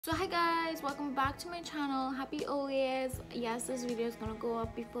So hi guys, welcome back to my channel. Happy Old Year's. Yes, this video is gonna go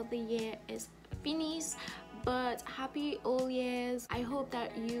up before the year is finished, but happy Old Year's. I hope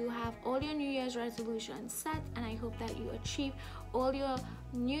that you have all your New Year's resolutions set, and I hope that you achieve all your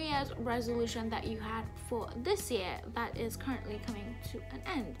New Year's resolution that you had for this year that is currently coming to an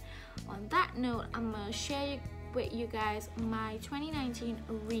end. On that note, I'm gonna share with you guys my 2019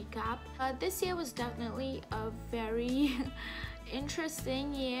 recap. This year was definitely a very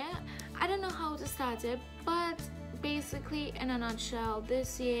interesting year. I don't know how to start it, but basically in a nutshell,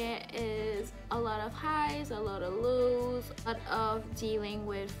 this year is a lot of highs, a lot of lows, a lot of dealing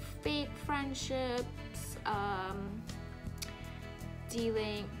with fake friendships,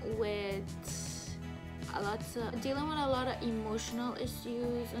 dealing with a lot of emotional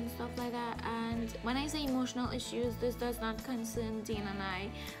issues and stuff like that. And when I say emotional issues, this does not concern Dean and I,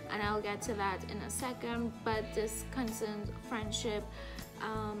 and I'll get to that in a second, but this concerns friendship,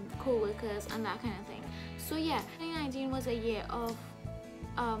 co-workers and that kind of thing. So yeah, 2019 was a year of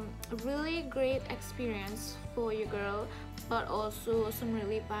really great experience for your girl, but also some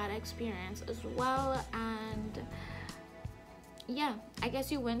really bad experience as well. And yeah, I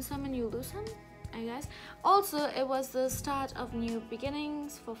guess you win some and you lose some, I guess. Also, it was the start of new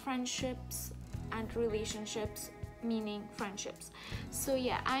beginnings for friendships and relationships, meaning friendships. So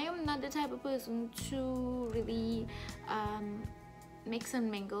yeah, I am not the type of person to really mix and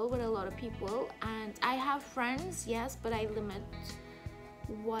mingle with a lot of people, and I have friends, yes, but I limit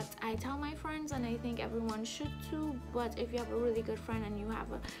what I tell my friends, and I think everyone should too. But if you have a really good friend and you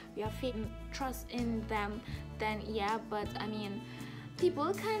have faith and trust in them, then yeah. But I mean,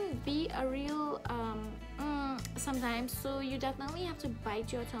 people can be a real sometimes, so you definitely have to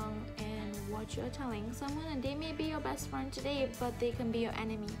bite your tongue in what you're telling someone, and they may be your best friend today, but they can be your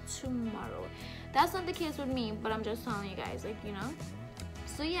enemy tomorrow. That's not the case with me, but I'm just telling you guys, like, you know.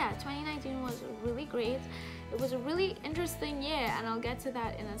 So yeah, 2019 was really great. It was a really interesting year, and I'll get to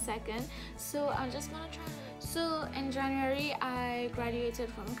that in a second. So I'm just gonna try. So in January, I graduated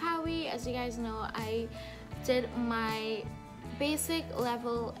from Kawi. As you guys know, I did my basic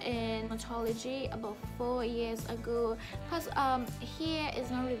level in dermatology about 4 years ago, because hair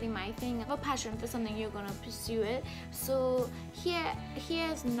is not really my thing. I have a passion for something, you're gonna pursue it. So hair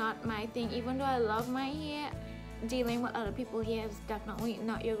is not my thing. Even though I love my hair, dealing with other people's hair is definitely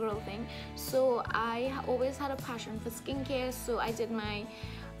not your girl thing. So I always had a passion for skincare, so I did my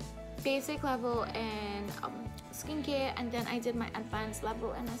basic level in skincare, and then I did my advanced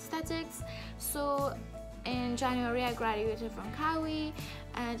level in aesthetics. So in January, I graduated from Kawi,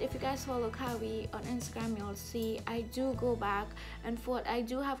 and if you guys follow Kawi on Instagram, you'll see I do go back and forth. I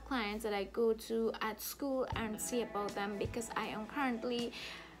do have clients that I go to at school and see about them, because I am currently,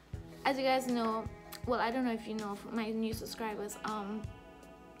 as you guys know, well, I don't know if you know, my new subscribers,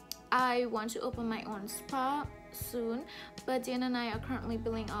 I want to open my own spa soon, but Dan and I are currently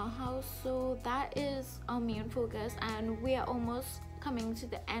building our house, so that is our main focus, and we are almost coming to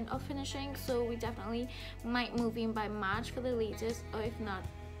the end of finishing, so we definitely might move in by March for the latest, or if not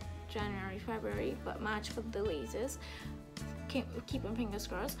January, February, but March for the latest. Keeping fingers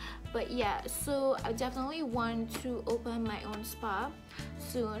crossed. But yeah, so I definitely want to open my own spa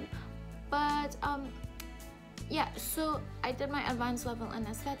soon. But yeah, so I did my advanced level in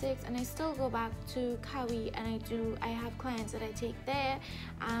aesthetics, and I still go back to Kawi, and I have clients that I take there,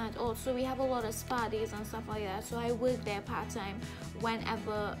 and also we have a lot of spa days and stuff like that, so I work there part-time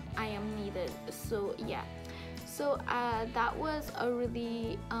whenever I am needed. So yeah, so that was a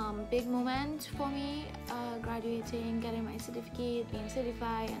really big moment for me, graduating, getting my certificate, being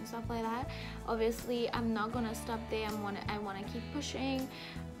certified and stuff like that. Obviously, I'm not gonna stop there. I want to keep pushing.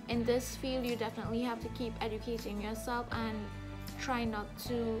 In this field, you definitely have to keep educating yourself and try not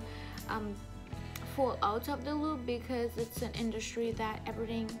to fall out of the loop, because it's an industry that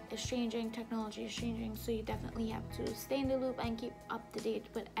everything is changing, technology is changing, so you definitely have to stay in the loop and keep up to date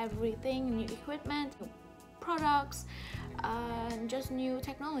with everything, new equipment, products, and just new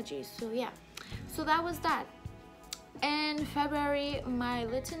technologies. So yeah, so that was that. In February, my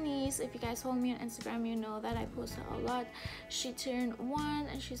little niece, if you guys follow me on Instagram, you know that I post her a lot. She turned 1,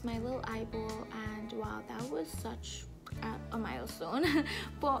 and she's my little eyeball, and wow, that was such a milestone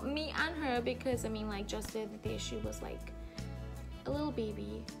for me and her, because I mean, like, just the other day she was like a little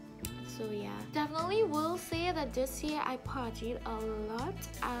baby. So yeah, definitely will say that this year I partied a lot.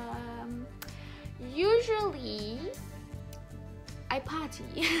 Usually I party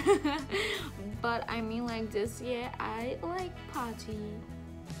but I mean, like, this year I like party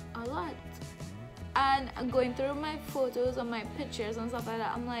a lot. And going through my photos and my pictures and stuff like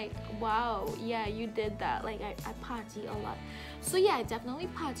that, I'm like, wow, yeah, you did that. Like I party a lot. So yeah, I definitely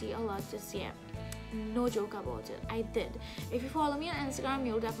party a lot this year. No joke about it, I did. If you follow me on Instagram,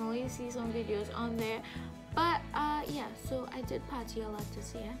 you'll definitely see some videos on there. But yeah, so I did party a lot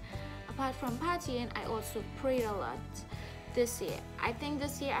this year. Apart from partying, I also prayed a lot this year. I think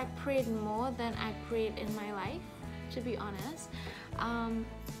this year I prayed more than I prayed in my life, to be honest.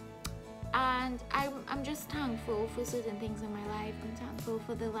 And I'm just thankful for certain things in my life. I'm thankful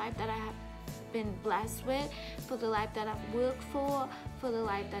for the life that I have been blessed with, for the life that I've worked for the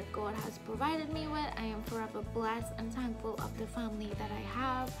life that God has provided me with. I am forever blessed and thankful of the family that I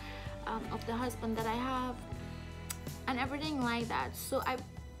have, of the husband that I have, and everything like that. So I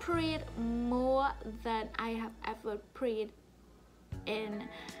prayed more than I have ever prayed in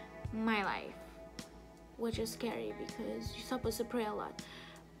my life, which is scary because you're supposed to pray a lot.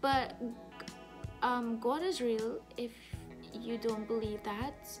 But God is real if you don't believe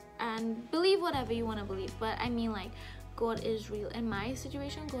that, and believe whatever you want to believe, but I mean, like, God is real. In my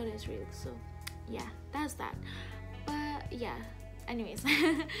situation, God is real. So yeah, that's that. But yeah, anyways,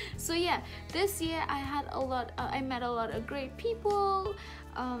 so yeah, this year I had a lot I met a lot of great people.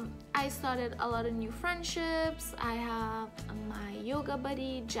 I started a lot of new friendships. I have my yoga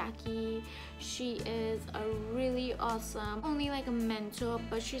buddy Jackie. She is a really awesome, only like a mentor,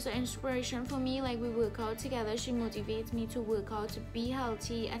 but she's an inspiration for me. Like, we work out together. She motivates me to work out, to be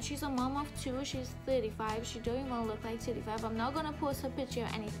healthy, and she's a mom of 2. She's 35. She don't even look like 35. I'm not gonna post her picture or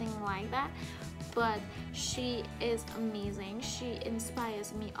anything like that, but she is amazing. She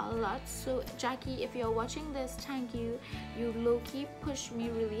inspires me a lot. So Jackie, if you're watching this, thank you. You low-key pushed me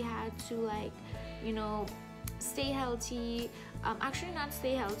really hard to, like, you know, stay healthy. Actually not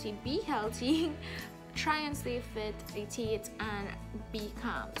stay healthy, be healthy. Try and stay fit, meditate, and be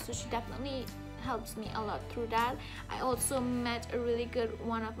calm. So she definitely helps me a lot through that. I also met a really good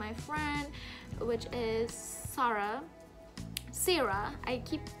one of my friend, which is Sarah. I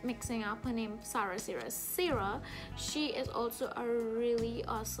keep mixing up her name. Sarah. She is also a really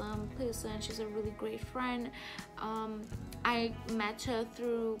awesome person. She's a really great friend. I met her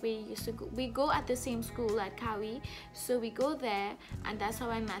through, we go at the same school at Kawi, so we go there, and that's how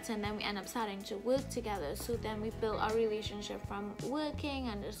I met her, and then we end up starting to work together. So then we built our relationship from working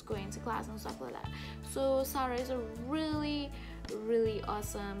and just going to class and stuff like that. So Sarah is a really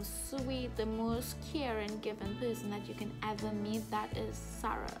awesome, sweet, the most caring, giving person that you can ever meet. That is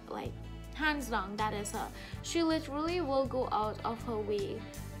Sarah. Like, hands down, that is her. She literally will go out of her way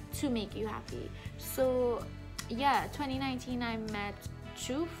to make you happy. So yeah, 2019 I met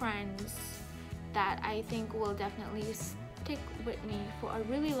 2 friends that I think will definitely stick with me for a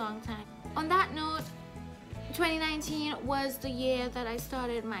really long time. On that note, 2019 was the year that I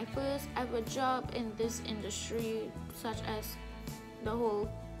started my first ever job in this industry, such as the whole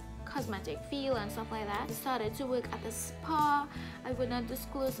cosmetic field and stuff like that. I started to work at the spa. I would not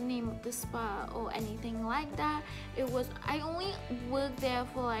disclose the name of the spa or anything like that. I only worked there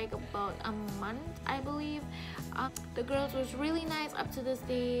for like about a month, I believe. The girls was really nice. Up to this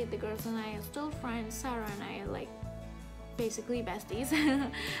day, the girls and I are still friends. Sarah and I are like basically besties.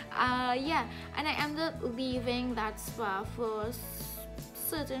 Yeah, and I ended up leaving that spa for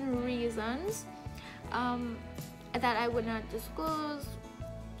certain reasons that I would not disclose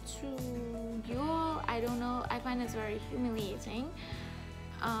to you all. I don't know, I find it's very humiliating,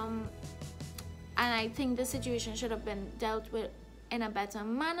 and I think the situation should have been dealt with in a better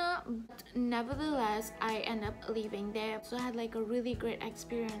manner, but nevertheless I end up leaving there. So I had like a really great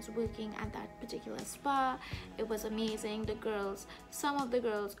experience working at that particular spa. It was amazing. The girls, some of the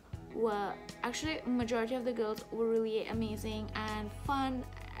girls were actually, majority of the girls were really amazing and fun,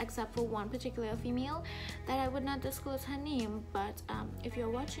 except for one particular female that I would not disclose her name, but if you're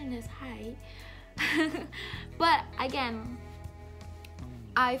watching this, hi. But again,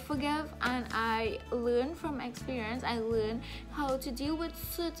 I forgive and I learn from experience. I learn how to deal with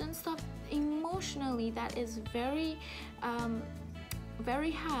certain stuff emotionally that is very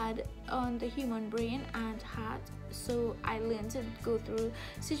hard on the human brain and heart. So I learned to go through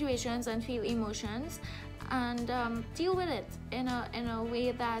situations and feel emotions and deal with it in a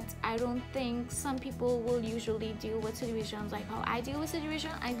way that I don't think some people will usually deal with situations like how I deal with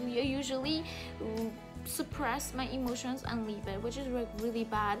situations. I usually suppress my emotions and leave it, which is really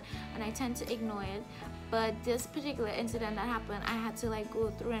bad, and I tend to ignore it. But this particular incident that happened, I had to like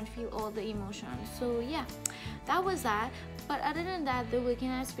go through and feel all the emotions. So yeah, that was that. But other than that, the working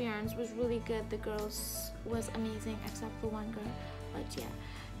experience was really good. The girls was amazing except for one girl, but yeah,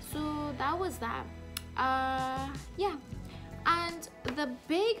 so that was that. Yeah, And the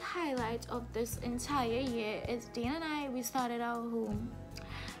big highlight of this entire year is Dean and I, we started our home,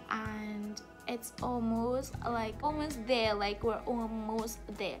 and it's almost there. Like, we're almost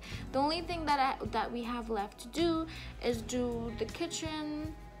there. The only thing that we have left to do is do the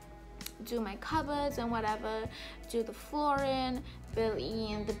kitchen, do my cupboards and whatever, do the flooring, build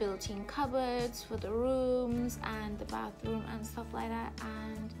in the built-in cupboards for the rooms and the bathroom and stuff like that,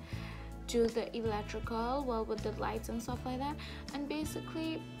 and do the electrical, well, with the lights and stuff like that, and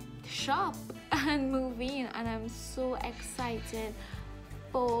basically shop and move in. And I'm so excited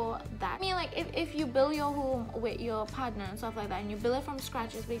for that. I mean, like, if you build your home with your partner and stuff like that, and you build it from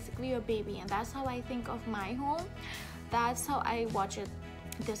scratch, it's basically your baby. And that's how I think of my home. That's how I watch it.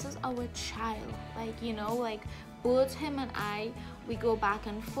 This is our child. Like, you know, like, both him and I, we go back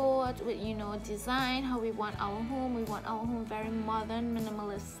and forth with, you know, design, how we want our home. We want our home very modern,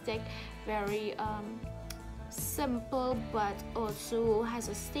 minimalistic, very simple, but also has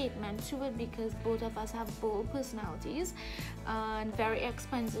a statement to it, because both of us have bold personalities and very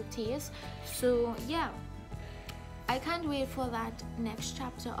expensive taste. So yeah, I can't wait for that next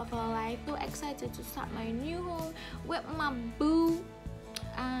chapter of our life. So excited to start my new home with my boo.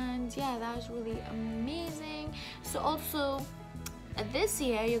 And yeah, that was really amazing. So also this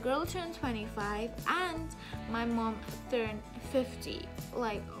year your girl turned 25 and my mom turned 50.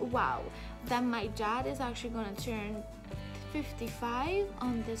 Like, wow. Then my dad is actually gonna turn 55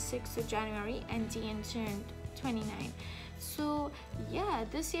 on the 6th of January, and Dean turned 29. So yeah,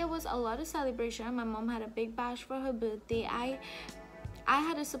 this year was a lot of celebration. My mom had a big bash for her birthday. I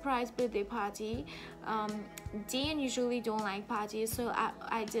had a surprise birthday party. Dean usually don't like parties, so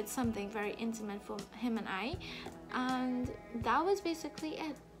I did something very intimate for him and I, and that was basically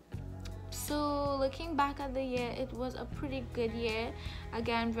it. So looking back at the year, it was a pretty good year.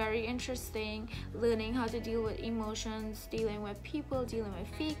 Again, very interesting, learning how to deal with emotions, dealing with people, dealing with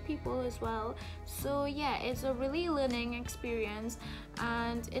fake people as well. So yeah, it's a really learning experience,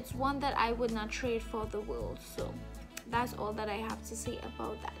 and it's one that I would not trade for the world. So that's all that I have to say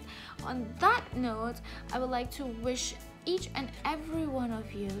about that. On that note, I would like to wish each and every one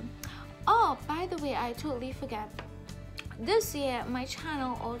of you, oh, by the way, I totally forgot, this year my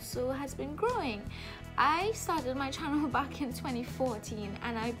channel also has been growing. I started my channel back in 2014,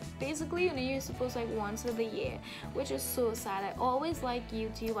 and I basically only used to post like once a year, which is so sad. I always like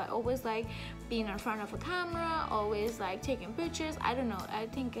YouTube. I always like being in front of a camera, always like taking pictures. I don't know, I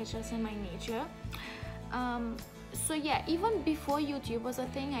think it's just in my nature. So yeah, even before YouTube was a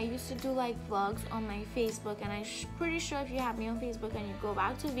thing, I used to do like vlogs on my Facebook, and I'm pretty sure if you have me on Facebook and you go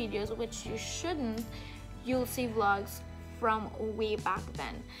back to videos, which you shouldn't, you'll see vlogs from way back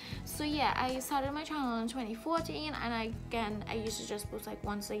then. So yeah, I started my channel in 2014, and I used to just post like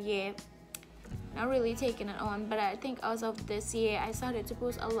once a year, not really taking it on. But I think as of this year, I started to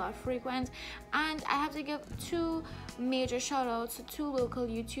post a lot frequent, and I have to give two major shout outs to two local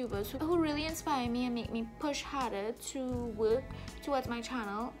YouTubers who really inspire me and make me push harder to work towards my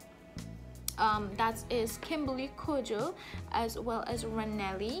channel. That is Kimberly as well as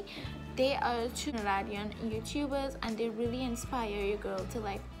reanelle. They are two Trinidadian YouTubers, and they really inspire your girl to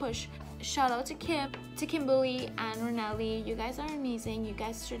like push. Shout out to Kimberly and reanelle. You guys are amazing. You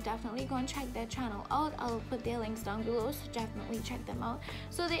guys should definitely go and check their channel out. I'll put their links down below, so definitely check them out.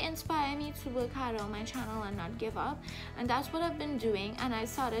 So they inspire me to work hard on my channel and not give up, and that's what I've been doing. And I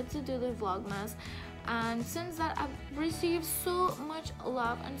started to do the vlogmas, and since that I've received so much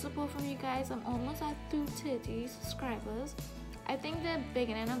love and support from you guys. I'm almost at 230 subscribers. I think the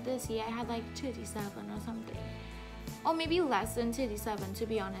beginning of this year I had like 37 or something, or maybe less than 37 to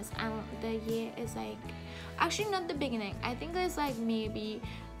be honest. And the year is like, actually not the beginning, I think it's like maybe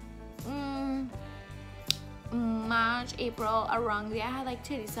March, April, around there. I had like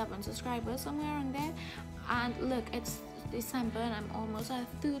 37 subscribers, somewhere around there. And look, it's December and I'm almost at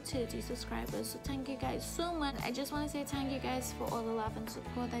 230 subscribers. So thank you guys so much. I just want to say thank you guys for all the love and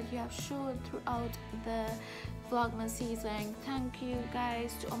support that you have shown throughout the vlogmas season. Thank you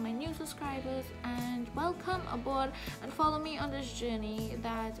guys to all my new subscribers, and welcome aboard, and follow me on this journey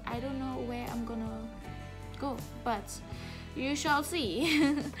that I don't know where I'm gonna go, but you shall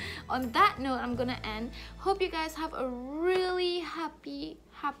see. On that note, I'm gonna end. Hope you guys have a really happy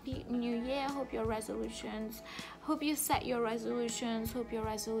new year. Hope your resolutions, hope you set your resolutions, hope your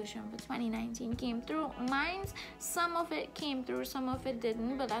resolution for 2019 came through. Mine's, some of it came through, some of it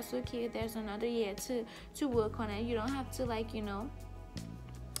didn't, but that's okay. There's another year to work on it. You don't have to, like, you know,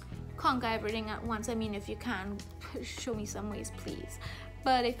 conquer everything at once. I mean, if you can, show me some ways, please.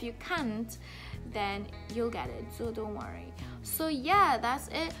 But if you can't, then you'll get it, so don't worry. So yeah, that's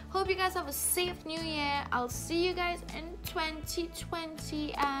it. Hope you guys have a safe new year. I'll see you guys in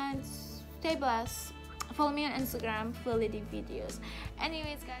 2020 and stay blessed. Follow me on Instagram for Lady videos.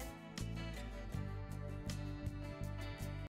 Anyways guys,